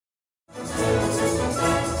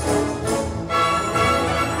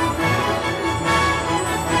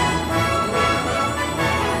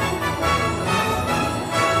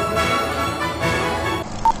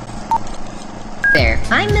There,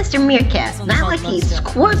 I'm Mr. Meerkat, and I like to eat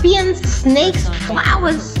scorpions, snakes,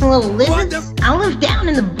 flowers, and little lizards. I live down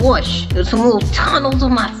in the bush. There's some little tunnels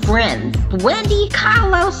with my friends. Wendy,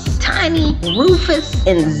 Carlos, Tiny, Rufus,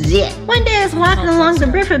 and Zit. One day I was walking along the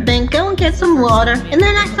riverbank going to get some water, and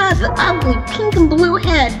then I saw the ugly pink and blue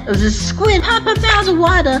head of this squid pop up out of the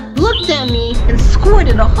water, looked at me, and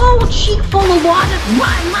squirted a whole cheek full of water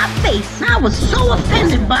right in my face. And I was so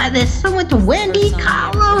offended by this. I went to Wendy,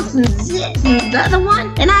 Carlos, and Zit, and the other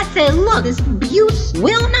one, and I said, look, this abuse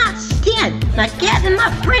will not stand. And I gathered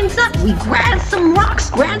my friends up, we grabbed some rocks,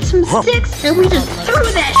 grabbed some sticks, and we just threw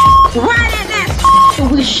that right at that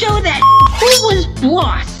and we showed that who was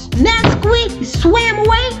boss. And that squid, he swam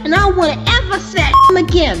away, and I don't want to ever see that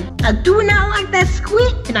again. I do not like that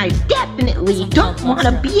squid, and I definitely don't want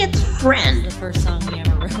to be its friend. The first song we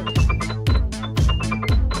ever wrote.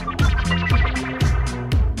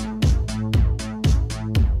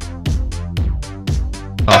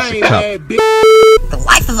 The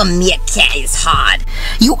life of a meerkat is hard.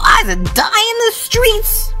 You either die in the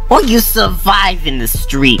streets, or you survive in the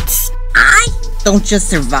streets. I don't just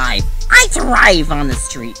survive, I thrive on the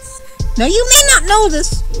streets. Now you may not know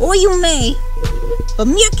this, or you may, but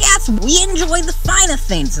meerkats, we enjoy the finer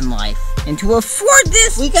things in life. And to afford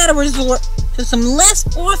this, we gotta resort to some less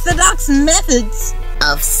orthodox methods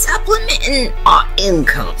of supplementing our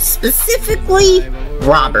income, specifically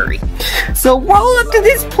robbery. So roll up to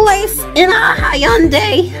this place in our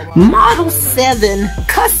Hyundai Model 7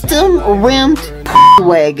 custom rimmed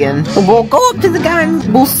wagon. We'll go up to the guy and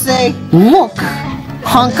we'll say, look,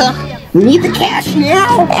 hunker, we need the cash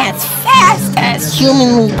now as fast as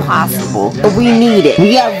humanly possible. We need it.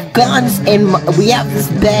 We have guns and we have this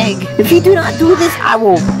bag. If you do not do this, I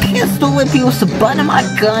will pistol whip you with the butt of my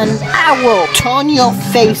gun. I will turn your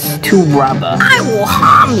face to rubber. I will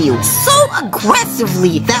harm you so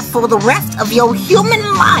aggressively that for the rest of your human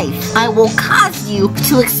life, I will cause you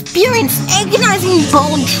to experience agonizing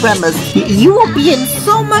bone tremors. You will be in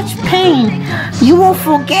so much pain. You will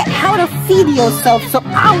forget how to feed yourself, so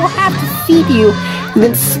I will have to feed you and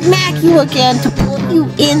then smack you again to put you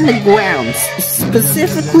in the ground.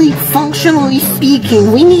 Specifically, functionally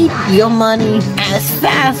speaking, we need your money as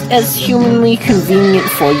fast as humanly convenient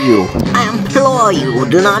for you. I implore you,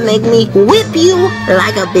 do not make me whip you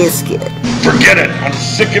like a biscuit. Forget it! I'm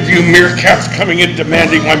sick of you meerkats coming in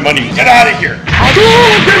demanding my money. Get out of here!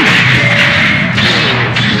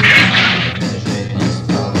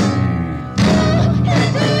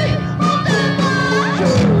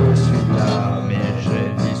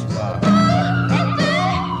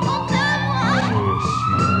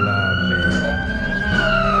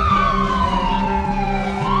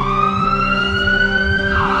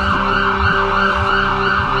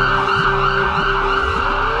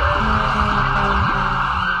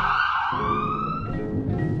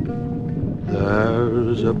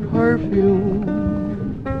 There's a perfume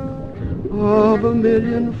of a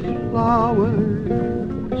million flowers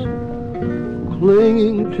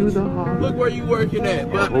clinging to the heart. Look where you working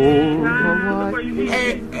at, but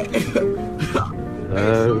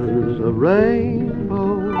there's a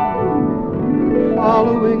rainbow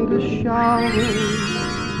following the showers,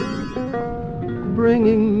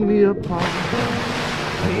 bringing me apart.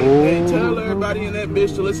 Hey, tell everybody in that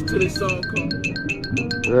bitch to listen to this song called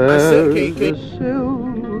There's a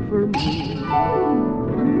silver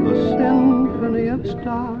moon, a symphony of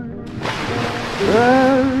stars.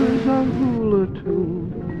 There's a hula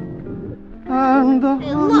tune, and the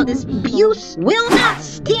Hey, look, this abuse will not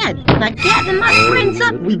stand. And I gathered my friends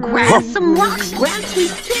up, we grabbed some rocks, grabbed some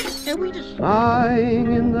sticks, and we just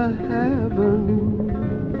sighing in the heavens,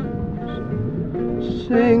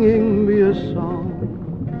 singing me a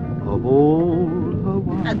song of old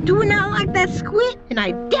Hawaii. I do not like that squid, and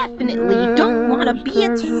I definitely don't want to be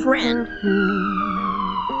its friend.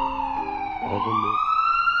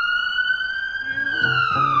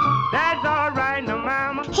 That's all right, no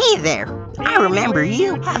mama. Hey there, I remember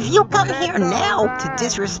you. Have you come here now to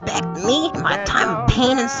disrespect me in my time of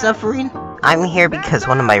pain and suffering? I'm here because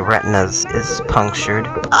one of my retinas is punctured.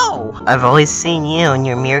 Oh! I've always seen you and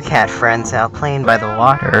your meerkat friends out playing by the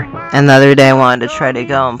water. And the other day I wanted to try to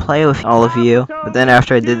go and play with all of you. But then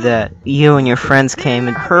after I did that, you and your friends came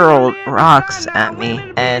and hurled rocks at me.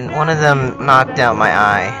 And one of them knocked out my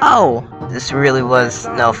eye. Oh! This really was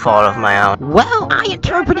no fault of my own. Well, I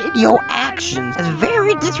interpreted your actions as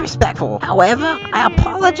very disrespectful. However, I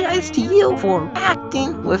apologize to you for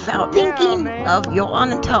acting without thinking of your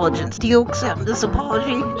unintelligence. Do you accept this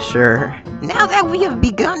apology? Sure. Now that we have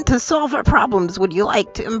begun to solve our problems, would you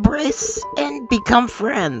like to embrace and become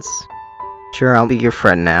friends? Sure, I'll be your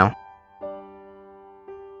friend now.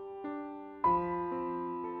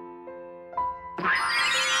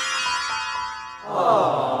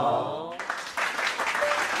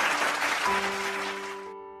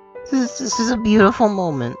 This is a beautiful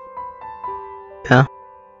moment. Yeah.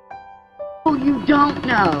 Oh, you don't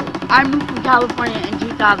know. I moved from California in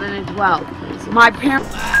 2012. My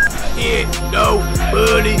parents... Yeah,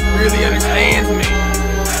 nobody really understands me.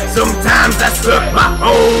 Sometimes I suck my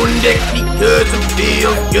own dick because it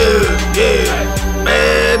feels good, yeah.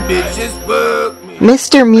 Bad bitches fuck me.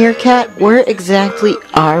 Mr. Meerkat, where exactly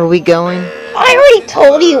are we going? I already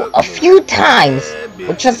told you a few times.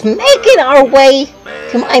 We're just making our way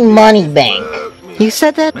to my money bank. You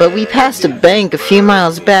said that, but we passed a bank a few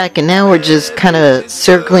miles back and now we're just kinda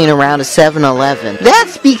circling around a 7-Eleven.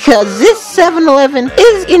 That's because this 7-Eleven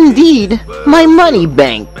is indeed my money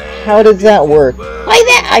bank. How does that work? By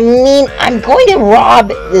that I mean I'm going to rob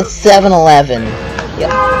this 7-Eleven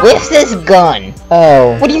with this gun.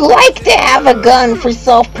 Oh. Would you like to have a gun for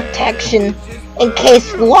self-protection in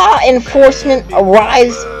case law enforcement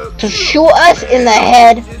arrives to shoot us in the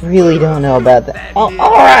head? Really don't know about that. Oh,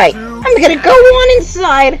 alright. I'm gonna go on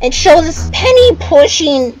inside and show this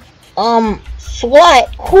penny-pushing, slut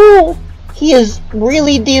who he is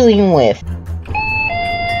really dealing with.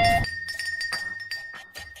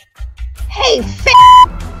 Hey,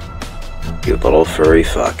 You little furry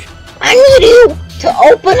fuck. I need you to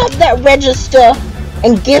open up that register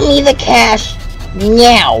and give me the cash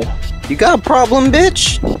now. You got a problem,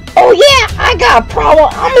 bitch? Oh yeah, I got a problem.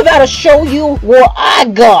 I'm about to show you what I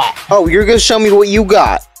got. Oh, you're gonna show me what you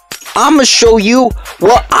got. I'ma show you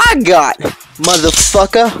what I got,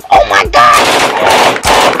 motherfucker. Oh my god!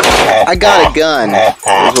 I got a gun.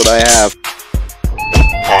 Here's what I have.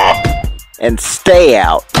 And stay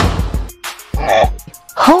out.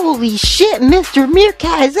 Holy shit, Mr.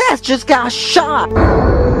 Meerkat, his ass just got shot.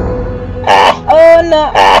 Oh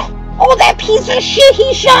no. Oh, that piece of shit,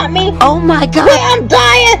 he shot me. Oh my god. Wait, I'm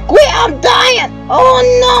dying. Wait, I'm dying.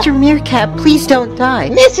 Oh Mr. Meerkat, please don't die.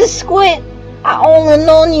 no. Mrs. Squid, I only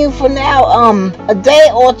known you for now, a day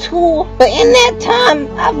or two. But in that time,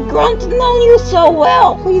 I've grown to know you so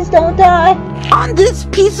well. Please don't die. On this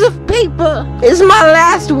piece of paper is my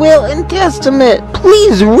last will and testament.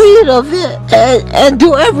 Please read of it and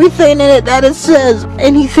do everything in it that it says.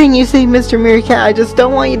 Anything you say, Mr. Meerkat, I just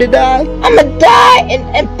don't want you to die. I'ma die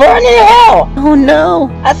and burn in hell. Oh no.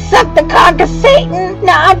 I sucked the cock of Satan.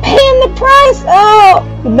 Now I'm paying the price. Oh,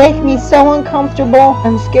 You make me so uncomfortable.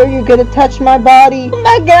 I'm scared you're gonna touch my body. oh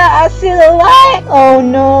my god, I see the light. Oh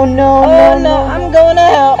no, no, Oh no, no, I'm going to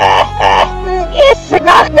hell. Yes,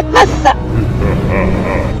 I suck.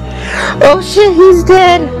 Oh shit, he's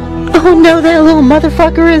dead. Oh no, that little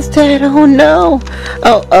motherfucker is dead. Oh no.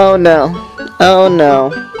 Oh no. Oh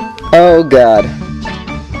no. Oh god.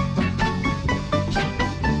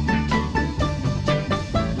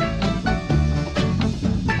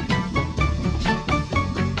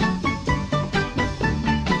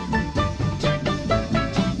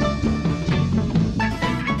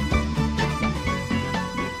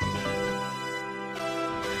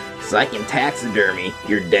 So I can taxidermy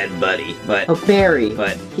your dead buddy, but... Oh, Barry.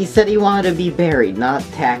 But... He said he wanted to be buried, not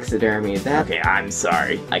taxidermy. That... Okay, I'm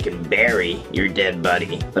sorry. I can bury your dead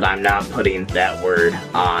buddy, but I'm not putting that word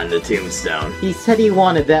on the tombstone. He said he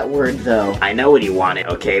wanted that word, though. I know what he wanted,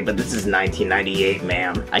 okay, but this is 1998,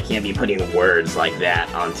 ma'am. I can't be putting words like that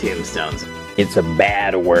on tombstones. It's a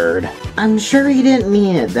bad word. I'm sure he didn't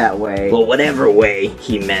mean it that way. Well, whatever way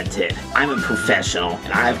he meant it. I'm a professional,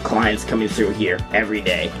 and I have clients coming through here every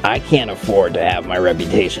day. I can't afford to have my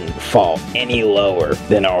reputation fall any lower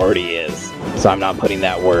than it already is. So I'm not putting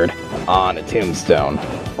that word on a tombstone.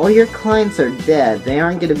 All your clients are dead. They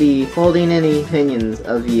aren't going to be holding any opinions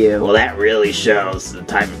of you. Well, that really shows the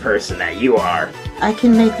type of person that you are. I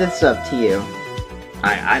can make this up to you.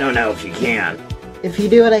 I don't know if you can. If you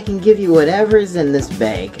do it, I can give you whatever's in this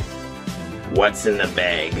bag. What's in the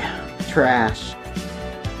bag? Trash.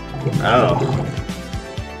 Oh.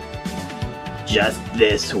 Just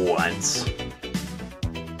this once.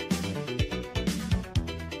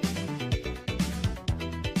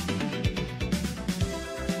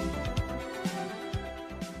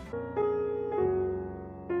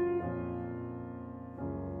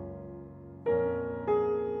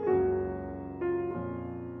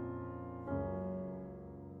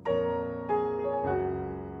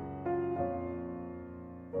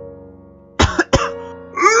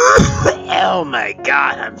 Oh my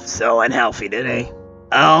god, I'm so unhealthy today.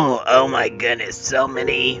 Oh my goodness, so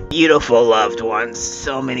many beautiful loved ones,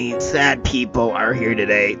 so many sad people are here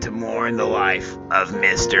today to mourn the life of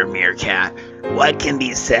Mr. Meerkat. What can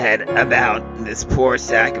be said about this poor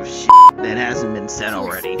sack of shit that hasn't been said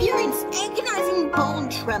already? Experience agonizing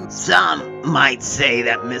bone tremors. Some might say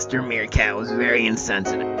that Mr. Meerkat was very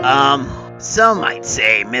insensitive. Some might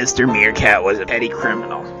say Mr. Meerkat was a petty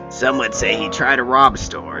criminal. Some would say he tried to rob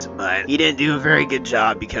stores, but he didn't do a very good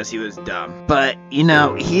job because he was dumb. But, you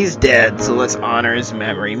know, he's dead, so let's honor his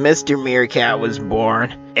memory. Mr. Meerkat was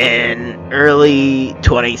born in early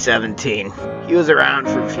 2017. He was around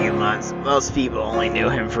for a few months. Most people only knew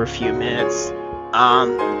him for a few minutes.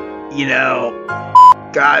 You know,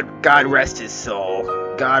 God rest his soul.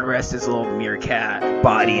 God rest his little meerkat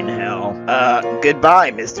body in hell.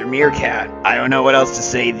 Goodbye, Mr. Meerkat. I don't know what else to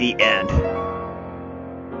say, the end.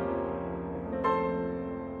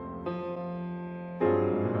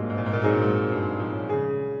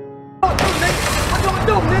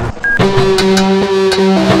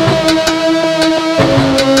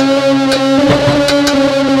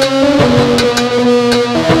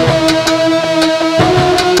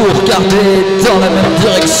 Pour garder dans la même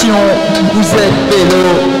direction, vous êtes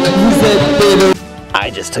vélo. I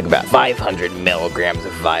just took about 500 milligrams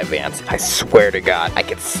of Vyvanse. I swear to God, I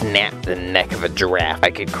could snap the neck of a giraffe. I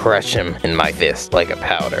could crush him in my fist like a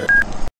powder.